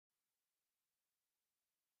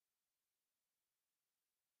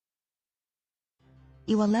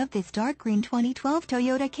You will love this dark green 2012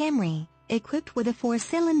 Toyota Camry, equipped with a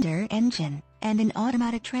 4-cylinder engine and an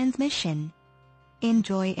automatic transmission.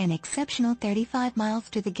 Enjoy an exceptional 35 miles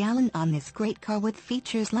to the gallon on this great car with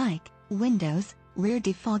features like windows, rear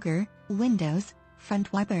defogger, windows,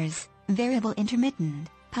 front wipers, variable intermittent,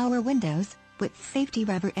 power windows, with safety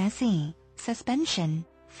rubber SE, suspension,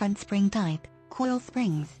 front spring type, coil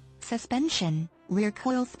springs, suspension, rear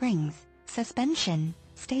coil springs, suspension,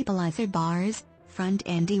 stabilizer bars, front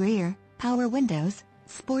and rear, power windows,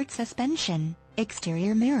 sport suspension,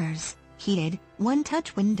 exterior mirrors, heated,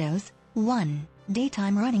 one-touch windows, 1,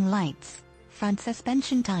 daytime running lights, front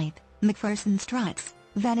suspension type, McPherson struts,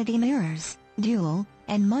 vanity mirrors, dual,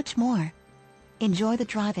 and much more. Enjoy the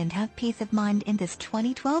drive and have peace of mind in this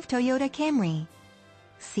 2012 Toyota Camry.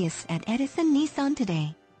 See us at Edison Nissan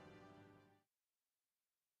today.